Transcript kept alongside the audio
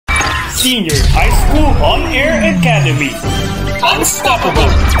Senior High School On-Air Academy. Unstoppable!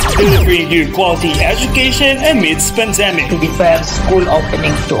 Delivering you quality education amidst pandemic. To defend school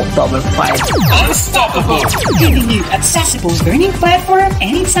opening to October 5. Unstoppable! Giving you accessible learning platform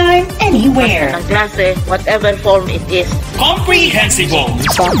anytime, anywhere. Ang klase, whatever form it is. Comprehensible!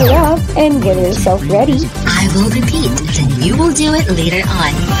 Buckle up and get yourself ready. I will repeat, then you will do it later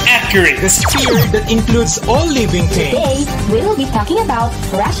on. Accurate! The sphere that includes all living things. Today, we will be talking about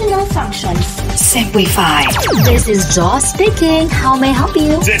rational functions. Simplify. This is Jaw speaking. How may I help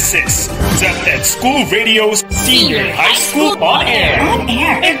you? This is Ed School Radio's Senior High School On-Air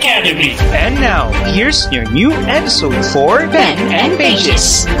Academy. And now, here's your new episode for Pen and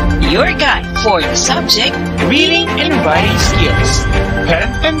Pages. Your guide for the subject Reading and Writing Skills.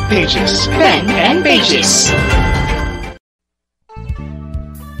 Pen and Pages. Pen and Pages.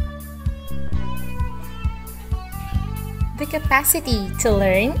 The capacity to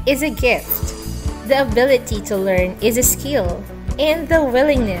learn is a gift. The ability to learn is a skill, and the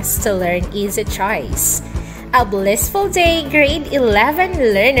willingness to learn is a choice. A blissful day, grade 11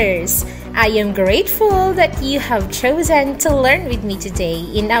 learners! I am grateful that you have chosen to learn with me today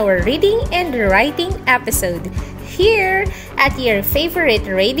in our reading and writing episode here at your favorite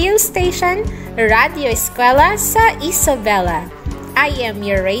radio station, Radyo Eskwela sa Isabela. I am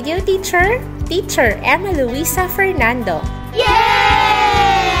your radio teacher, Teacher Emma Luisa Fernando. Yay!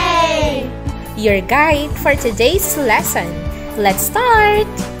 Your guide for today's lesson. Let's start!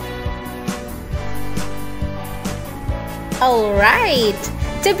 Alright,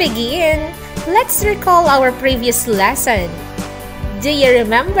 to begin, let's recall our previous lesson. Do you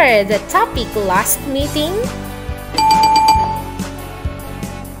remember the topic last meeting?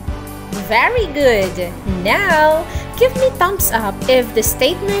 Very good! Now, give me thumbs up if the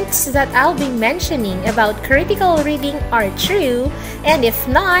statements that I'll be mentioning about critical reading are true, and if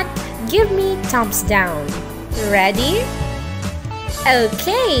not, give me thumbs down. Ready?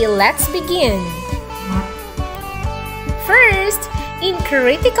 Okay, let's begin. First, in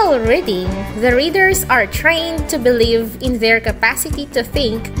critical reading, the readers are trained to believe in their capacity to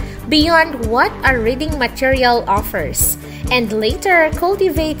think beyond what a reading material offers, and later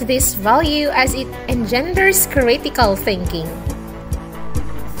cultivate this value as it engenders critical thinking.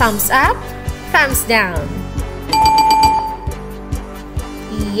 Thumbs up, thumbs down.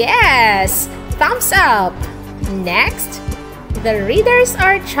 Yes, thumbs up. Next, the readers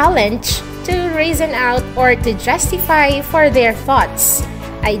are challenged to reason out or to justify for their thoughts,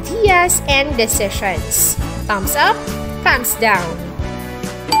 ideas, and decisions. Thumbs up, thumbs down.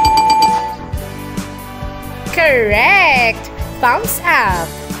 Correct! Thumbs up.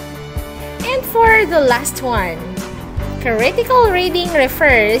 And for the last one, critical reading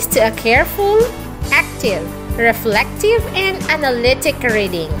refers to a careful, active, reflective, and analytic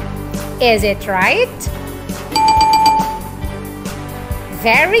reading. Is it right?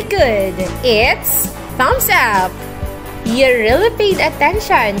 Very good. It's thumbs up. You really paid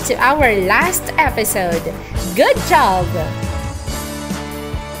attention to our last episode. Good job.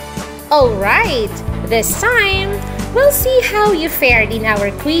 Alright, this time, we'll see how you fared in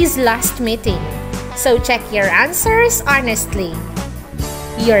our quiz last meeting. So check your answers honestly.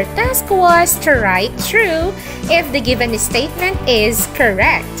 Your task was to write true if the given statement is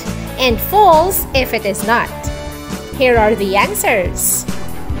correct and false if it is not. Here are the answers.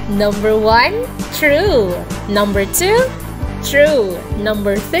 Number 1, true. Number 2, true.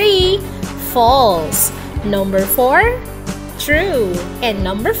 Number 3, false. Number 4, true. And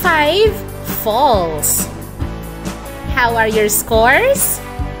number 5, false. How are your scores?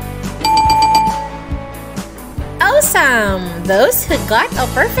 Awesome! Those who got a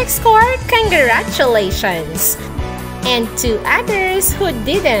perfect score, congratulations! And to others who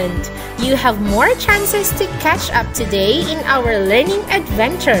didn't, you have more chances to catch up today in our learning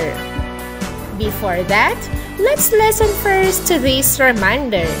adventure. Before that, let's listen first to this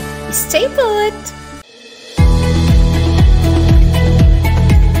reminder. Stay put!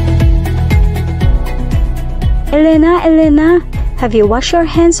 Elena, have you washed your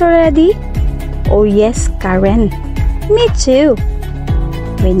hands already? Oh yes, Karen. Me too.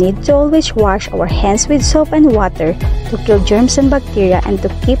 We need to always wash our hands with soap and water to kill germs and bacteria and to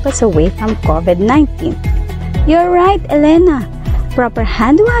keep us away from COVID-19. You're right, Elena. Proper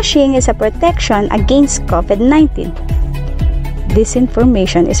hand washing is a protection against COVID-19. This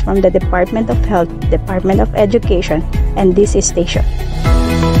information is from the Department of Health, Department of Education, and this station.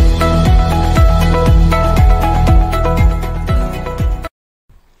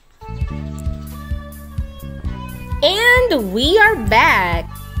 And we are back!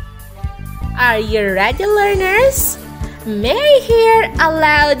 Are you ready, learners? May I hear a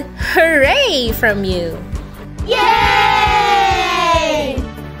loud hooray from you? Yay!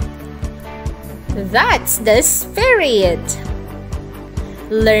 That's the spirit!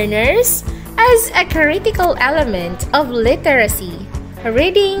 Learners, as a critical element of literacy,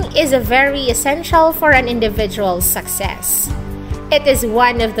 reading is very essential for an individual's success. It is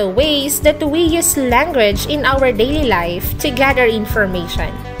one of the ways that we use language in our daily life to gather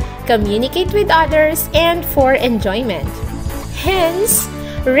information, communicate with others, and for enjoyment. Hence,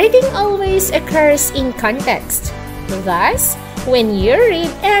 reading always occurs in context. Thus, when you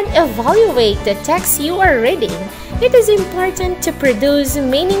read and evaluate the text you are reading, it is important to produce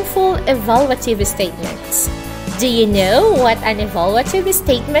meaningful evaluative statements. Do you know what an evaluative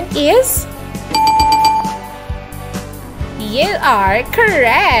statement is? You are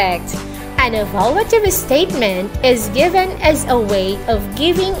correct! An evaluative statement is given as a way of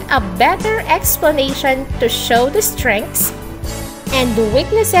giving a better explanation to show the strengths and the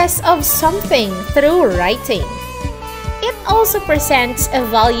weaknesses of something through writing. It also presents a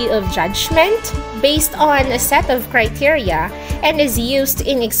value of judgment based on a set of criteria and is used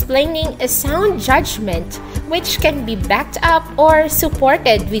in explaining a sound judgment which can be backed up or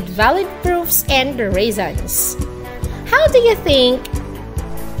supported with valid proofs and reasons. How do you think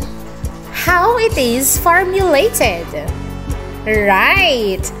how it is formulated?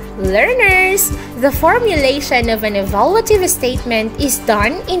 Right! Learners, the formulation of an evaluative statement is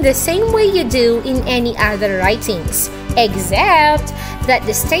done in the same way you do in any other writings, except that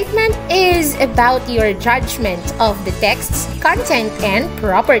the statement is about your judgment of the text's content and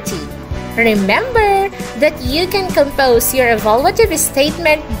property. Remember that you can compose your evaluative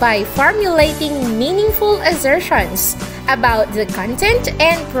statement by formulating meaningful assertions about the content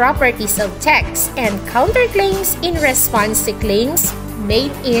and properties of text and counterclaims in response to claims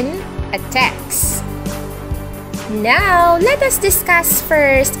made in a text. Now, let us discuss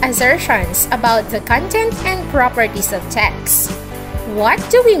first assertions about the content and properties of text. What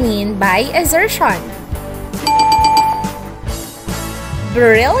do we mean by assertion?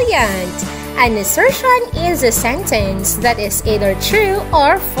 Brilliant! An assertion is a sentence that is either true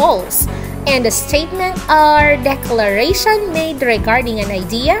or false, and a statement or declaration made regarding an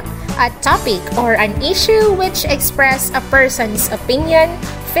idea, a topic, or an issue which express a person's opinion,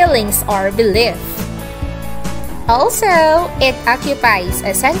 feelings, or belief. Also, it occupies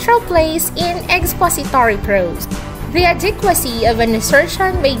a central place in expository prose. The adequacy of an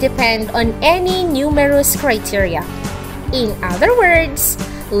assertion may depend on any numerous criteria. In other words,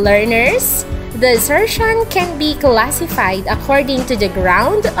 learners, the assertion can be classified according to the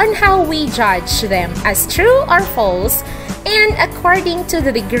ground on how we judge them as true or false and according to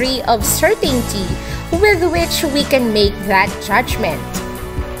the degree of certainty with which we can make that judgment.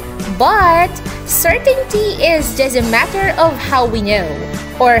 But certainty is just a matter of how we know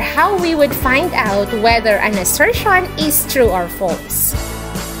or how we would find out whether an assertion is true or false.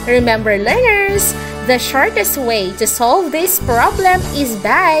 Remember, learners, the shortest way to solve this problem is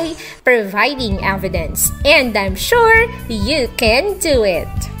by providing evidence, and I'm sure you can do it.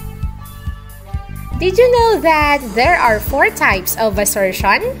 Did you know that there are 4 types of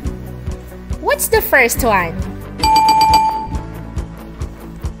assertion? What's the first one?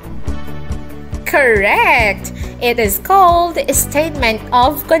 Correct! It is called a statement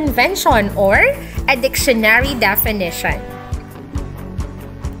of convention or a dictionary definition.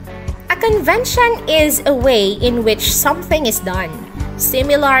 A convention is a way in which something is done,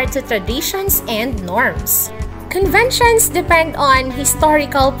 similar to traditions and norms. Conventions depend on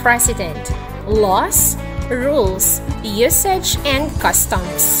historical precedent, laws, rules, usage, and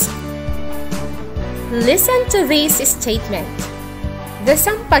customs. Listen to this statement. The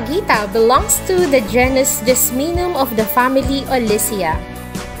Sampaguita belongs to the genus Jasminum of the family Olysia.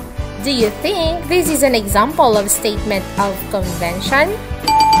 Do you think this is an example of statement of convention?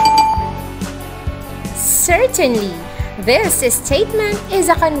 Certainly, this statement is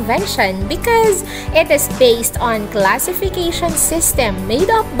a convention because it is based on classification system made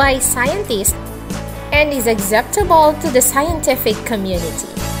up by scientists and is acceptable to the scientific community.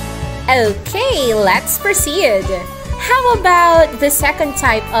 Okay, let's proceed. How about the second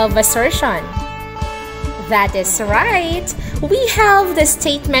type of assertion? That is right. We have the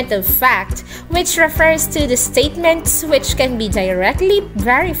statement of fact, which refers to the statements which can be directly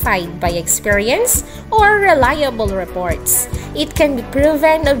verified by experience or reliable reports. It can be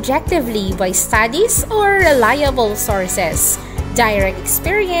proven objectively by studies or reliable sources, direct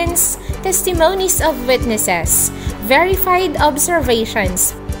experience, testimonies of witnesses, verified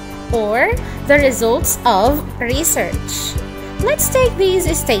observations, or the results of research. Let's take this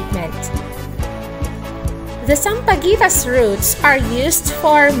statement. The Sampaguita's roots are used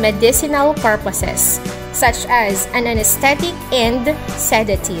for medicinal purposes, such as an anesthetic and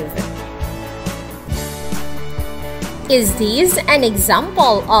sedative. Is this an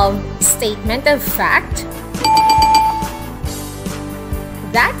example of statement of fact?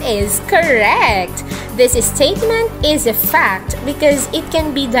 That is correct! This statement is a fact because it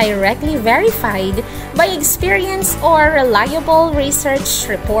can be directly verified by experience or reliable research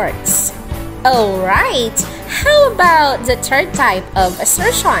reports. Alright, how about the third type of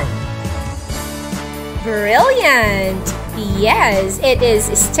assertion? Brilliant! Yes, it is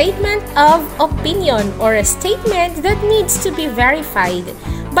a statement of opinion or a statement that needs to be verified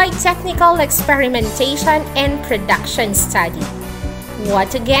by technical experimentation and production study.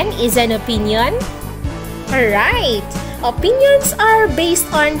 What again is an opinion? Right! Opinions are based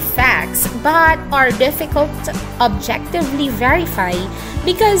on facts but are difficult to objectively verify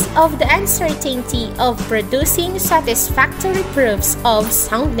because of the uncertainty of producing satisfactory proofs of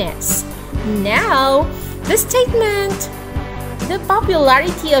soundness. Now, the statement, the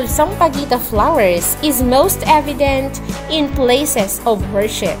popularity of Sampaguita flowers is most evident in places of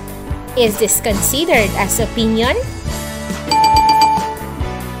worship. Is this considered as opinion?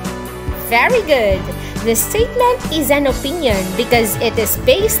 Very good! The statement is an opinion because it is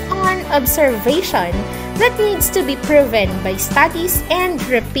based on observation that needs to be proven by studies and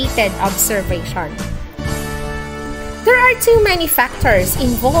repeated observation. There are too many factors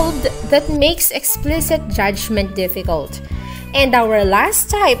involved that makes explicit judgment difficult. And our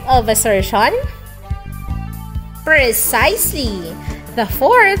last type of assertion? Precisely! The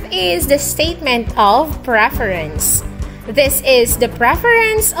fourth is the statement of preference. This is the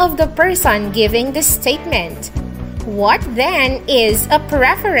preference of the person giving the statement. What then is a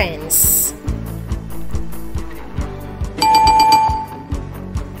preference?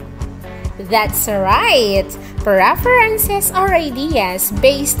 That's right! Preferences are ideas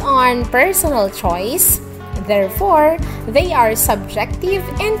based on personal choice. Therefore, they are subjective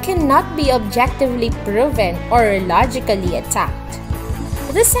and cannot be objectively proven or logically attacked.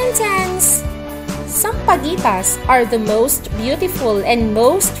 The sentence, Sampaguitas are the most beautiful and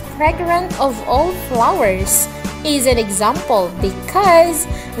most fragrant of all flowers, is an example because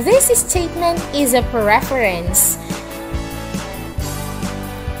this statement is a preference.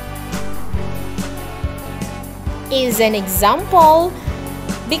 Is an example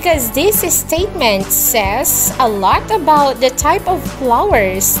because this statement says a lot about the type of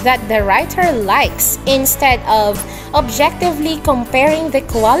flowers that the writer likes instead of objectively comparing the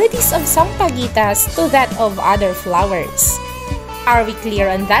qualities of Sampaguitas to that of other flowers. Are we clear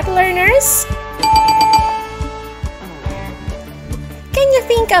on that, learners? Can you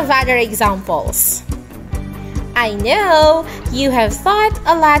think of other examples? I know you have thought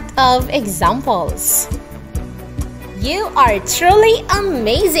a lot of examples. You are truly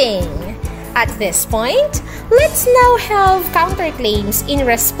amazing! At this point, let's now have counterclaims in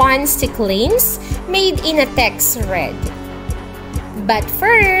response to claims made in a text read. But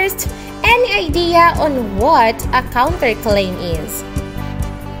first, any idea on what a counterclaim is?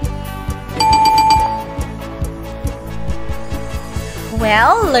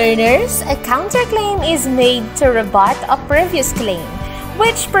 Well, learners, a counterclaim is made to rebut a previous claim,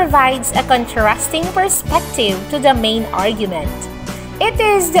 which provides a contrasting perspective to the main argument. It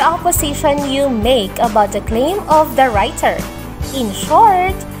is the opposition you make about the claim of the writer. In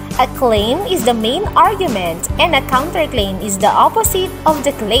short, a claim is the main argument and a counterclaim is the opposite of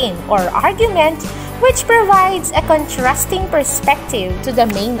the claim or argument, which provides a contrasting perspective to the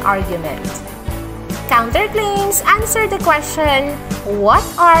main argument. Counterclaims answer the question, what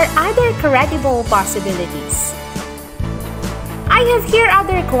are other credible possibilities? I have here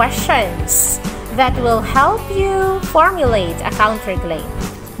other questions that will help you formulate a counterclaim.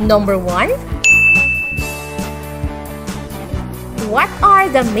 Number 1. What are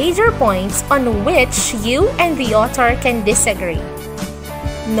the major points on which you and the author can disagree?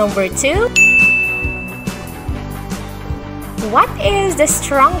 Number 2. What is the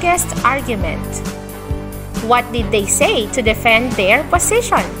strongest argument? What did they say to defend their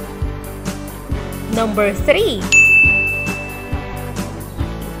position? Number 3.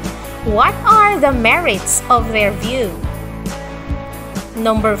 What are the merits of their view?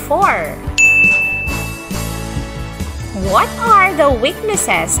 Number 4. What are the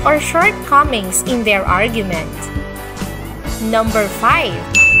weaknesses or shortcomings in their argument? Number 5.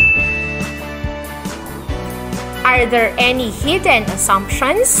 Are there any hidden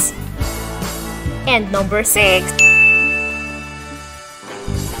assumptions? And number 6.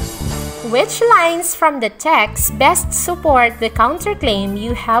 Which lines from the text best support the counterclaim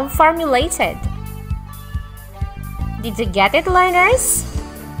you have formulated? Did you get it, learners?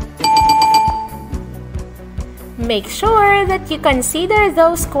 Make sure that you consider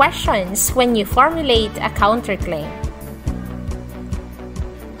those questions when you formulate a counterclaim.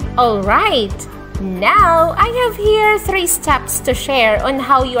 Alright, now I have here 3 steps to share on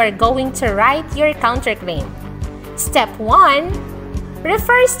how you are going to write your counterclaim. Step 1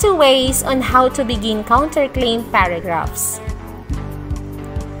 refers to ways on how to begin counterclaim paragraphs.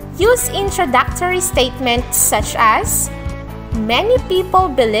 Use introductory statements such as, "Many people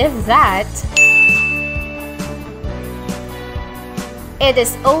believe that," "It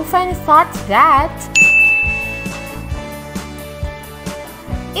is often thought that,"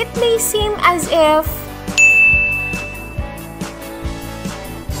 "It may seem as if,"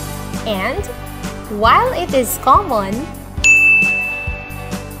 and "While it is common,"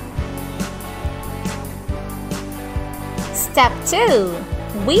 Step 2.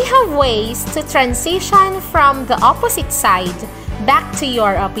 We have ways to transition from the opposite side back to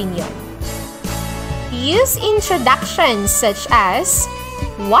your opinion. Use introductions such as,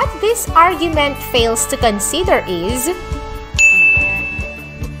 "What this argument fails to consider is,"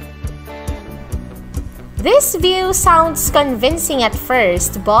 "This view sounds convincing at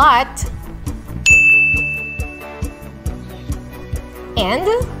first, but," and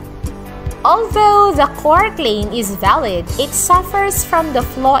 "Although the core claim is valid, it suffers from the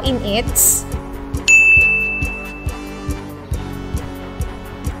flaw in its,"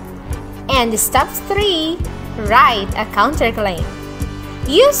 And step 3, write a counterclaim.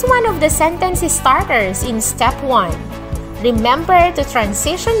 Use one of the sentence starters in step 1. Remember to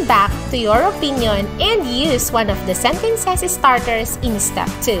transition back to your opinion and use one of the sentences starters in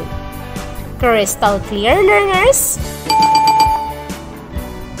step 2. Crystal clear, learners?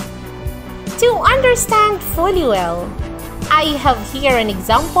 To understand fully well, I have here an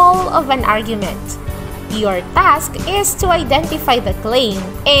example of an argument. Your task is to identify the claim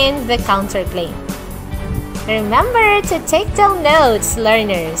and the counterclaim. Remember to take down notes,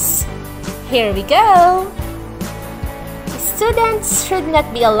 learners. Here we go! Students should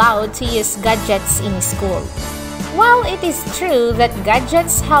not be allowed to use gadgets in school. While it is true that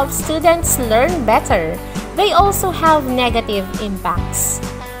gadgets help students learn better, they also have negative impacts.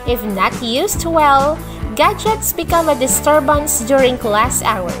 If not used well, gadgets become a disturbance during class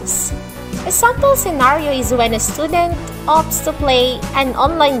hours. A sample scenario is when a student opts to play an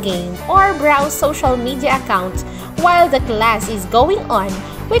online game or browse social media account while the class is going on,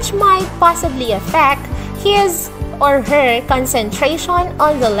 which might possibly affect his or her concentration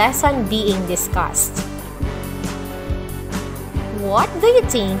on the lesson being discussed. What do you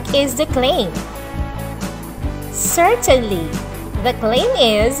think is the claim? Certainly, the claim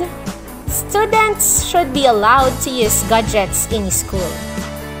is, students should be allowed to use gadgets in school.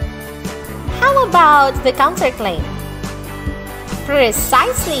 How about the counterclaim?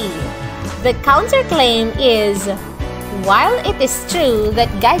 Precisely! The counterclaim is, while it is true that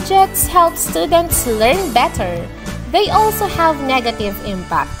gadgets help students learn better, they also have negative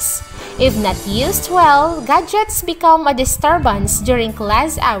impacts. If not used well, gadgets become a disturbance during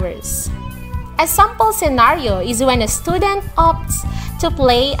class hours. A sample scenario is when a student opts to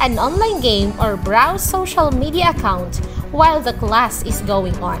play an online game or browse social media account while the class is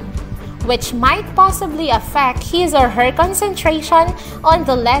going on, which might possibly affect his or her concentration on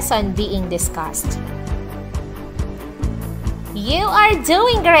the lesson being discussed. You are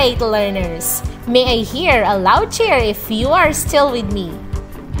doing great, learners! May I hear a loud cheer if you are still with me?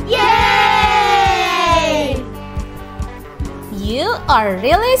 Yay! You are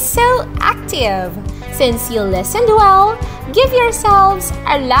really so active. Since you listened well, give yourselves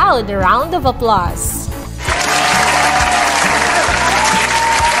a loud round of applause.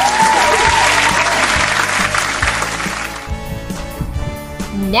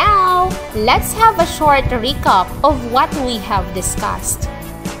 Now, let's have a short recap of what we have discussed.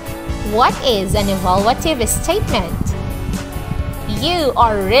 What is an evaluative statement? You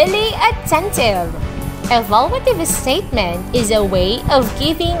are really attentive. Evaluative statement is a way of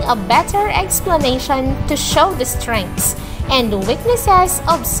giving a better explanation to show the strengths and weaknesses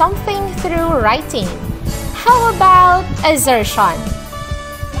of something through writing. How about assertion?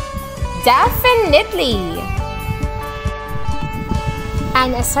 Definitely!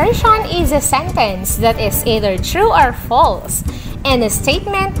 An assertion is a sentence that is either true or false, and a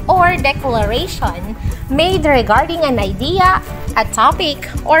statement or declaration made regarding an idea, a topic,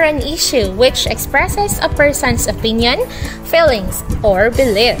 or an issue which expresses a person's opinion, feelings, or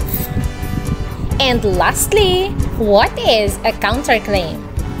belief. And lastly, what is a counterclaim?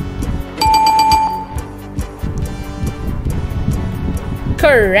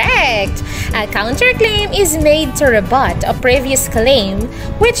 Correct! A counterclaim is made to rebut a previous claim,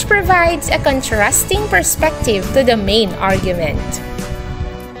 which provides a contrasting perspective to the main argument.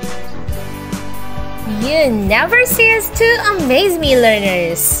 You never cease to amaze me,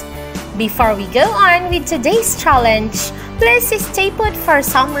 learners! Before we go on with today's challenge, please stay put for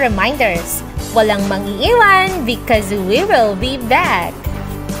some reminders. Walang mangiiwan because we will be back.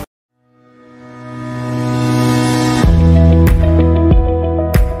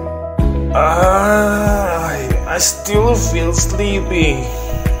 I still feel sleepy.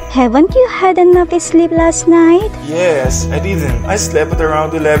 Haven't you had enough sleep last night? Yes, I didn't. I slept at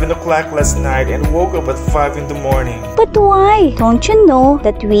around 11 o'clock last night and woke up at 5 in the morning. But why? Don't you know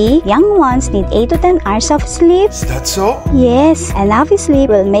that we, young ones, need 8 to 10 hours of sleep? Is that so? Yes, enough sleep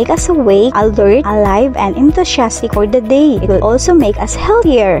will make us awake, alert, alive, and enthusiastic for the day. It will also make us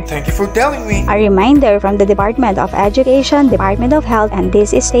healthier. Thank you for telling me. A reminder from the Department of Education, Department of Health, and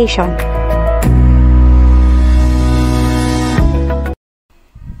this station.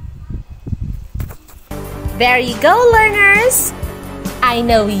 There you go, learners! I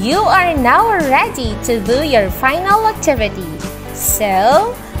know you are now ready to do your final activity.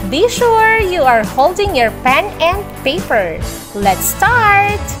 So, be sure you are holding your pen and paper. Let's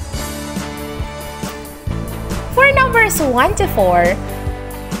start! For numbers 1 to 4,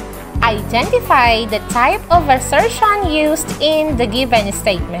 identify the type of assertion used in the given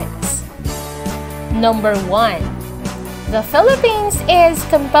statements. Number 1. The Philippines is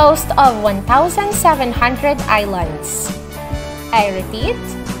composed of 1,700 islands. I repeat,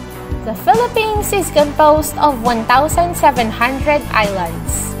 the Philippines is composed of 1,700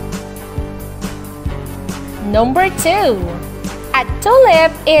 islands. Number 2. A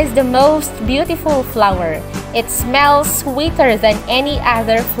tulip is the most beautiful flower. It smells sweeter than any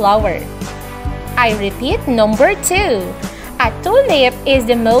other flower. I repeat, number 2. A tulip is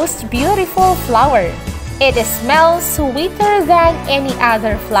the most beautiful flower. It smells sweeter than any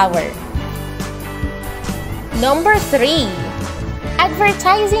other flower. Number 3.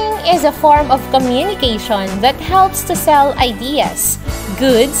 Advertising is a form of communication that helps to sell ideas,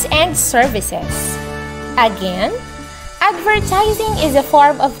 goods, and services. Again, advertising is a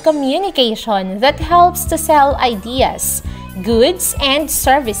form of communication that helps to sell ideas, goods, and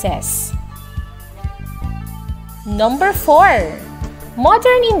services. Number 4.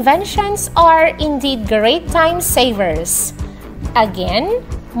 Modern inventions are indeed great time savers. Again,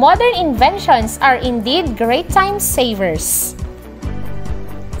 modern inventions are indeed great time savers.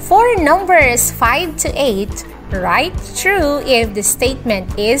 For numbers 5 to 8, write true if the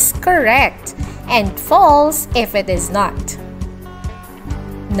statement is correct and false if it is not.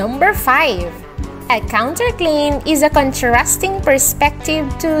 Number 5. A counterclaim is a contrasting perspective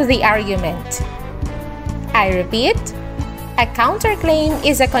to the argument. I repeat, a counterclaim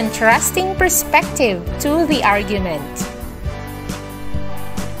is a contrasting perspective to the argument.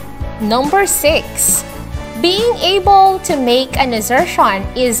 Number 6. Being able to make an assertion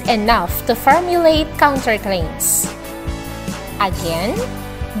is enough to formulate counterclaims. Again,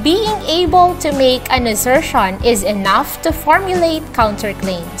 being able to make an assertion is enough to formulate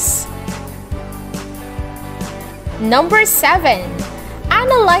counterclaims. Number 7.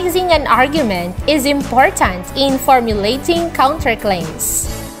 Analyzing an argument is important in formulating counterclaims.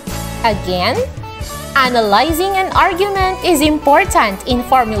 Again, analyzing an argument is important in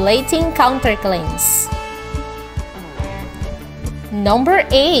formulating counterclaims. Number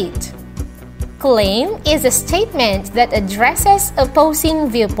 8. Claim is a statement that addresses opposing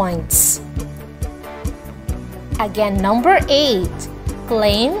viewpoints. Again, number 8.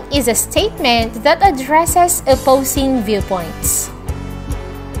 Claim is a statement that addresses opposing viewpoints.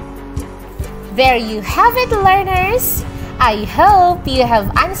 There you have it, learners! I hope you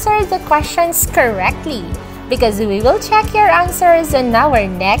have answered the questions correctly because we will check your answers in our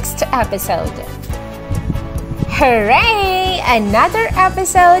next episode. Hooray! Another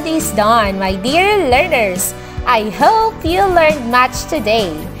episode is done, my dear learners! I hope you learned much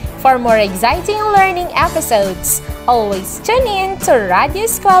today. For more exciting learning episodes, always tune in to Radyo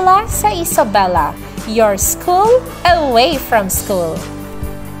Eskwela sa Isabela, your school away from school.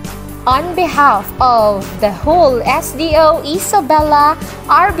 On behalf of the whole SDO Isabela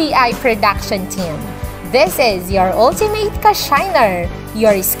RBI production team, this is your ultimate ka-shiner,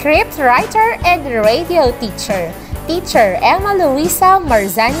 your script writer and radio teacher, Teacher Emma Luisa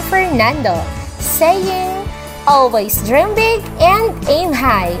Marzan Fernando, saying, always dream big and aim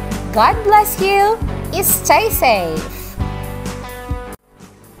high. God bless you. Stay safe.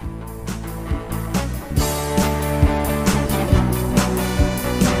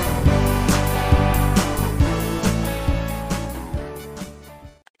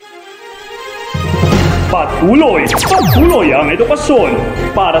 patuloy ang edukasyon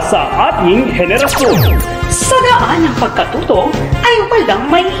para sa ating henerasyon. Sa daan ng pagkatuto ay walang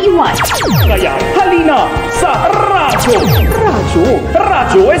may iwan. Kaya halina sa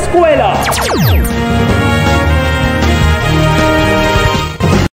Radyo Eskwela!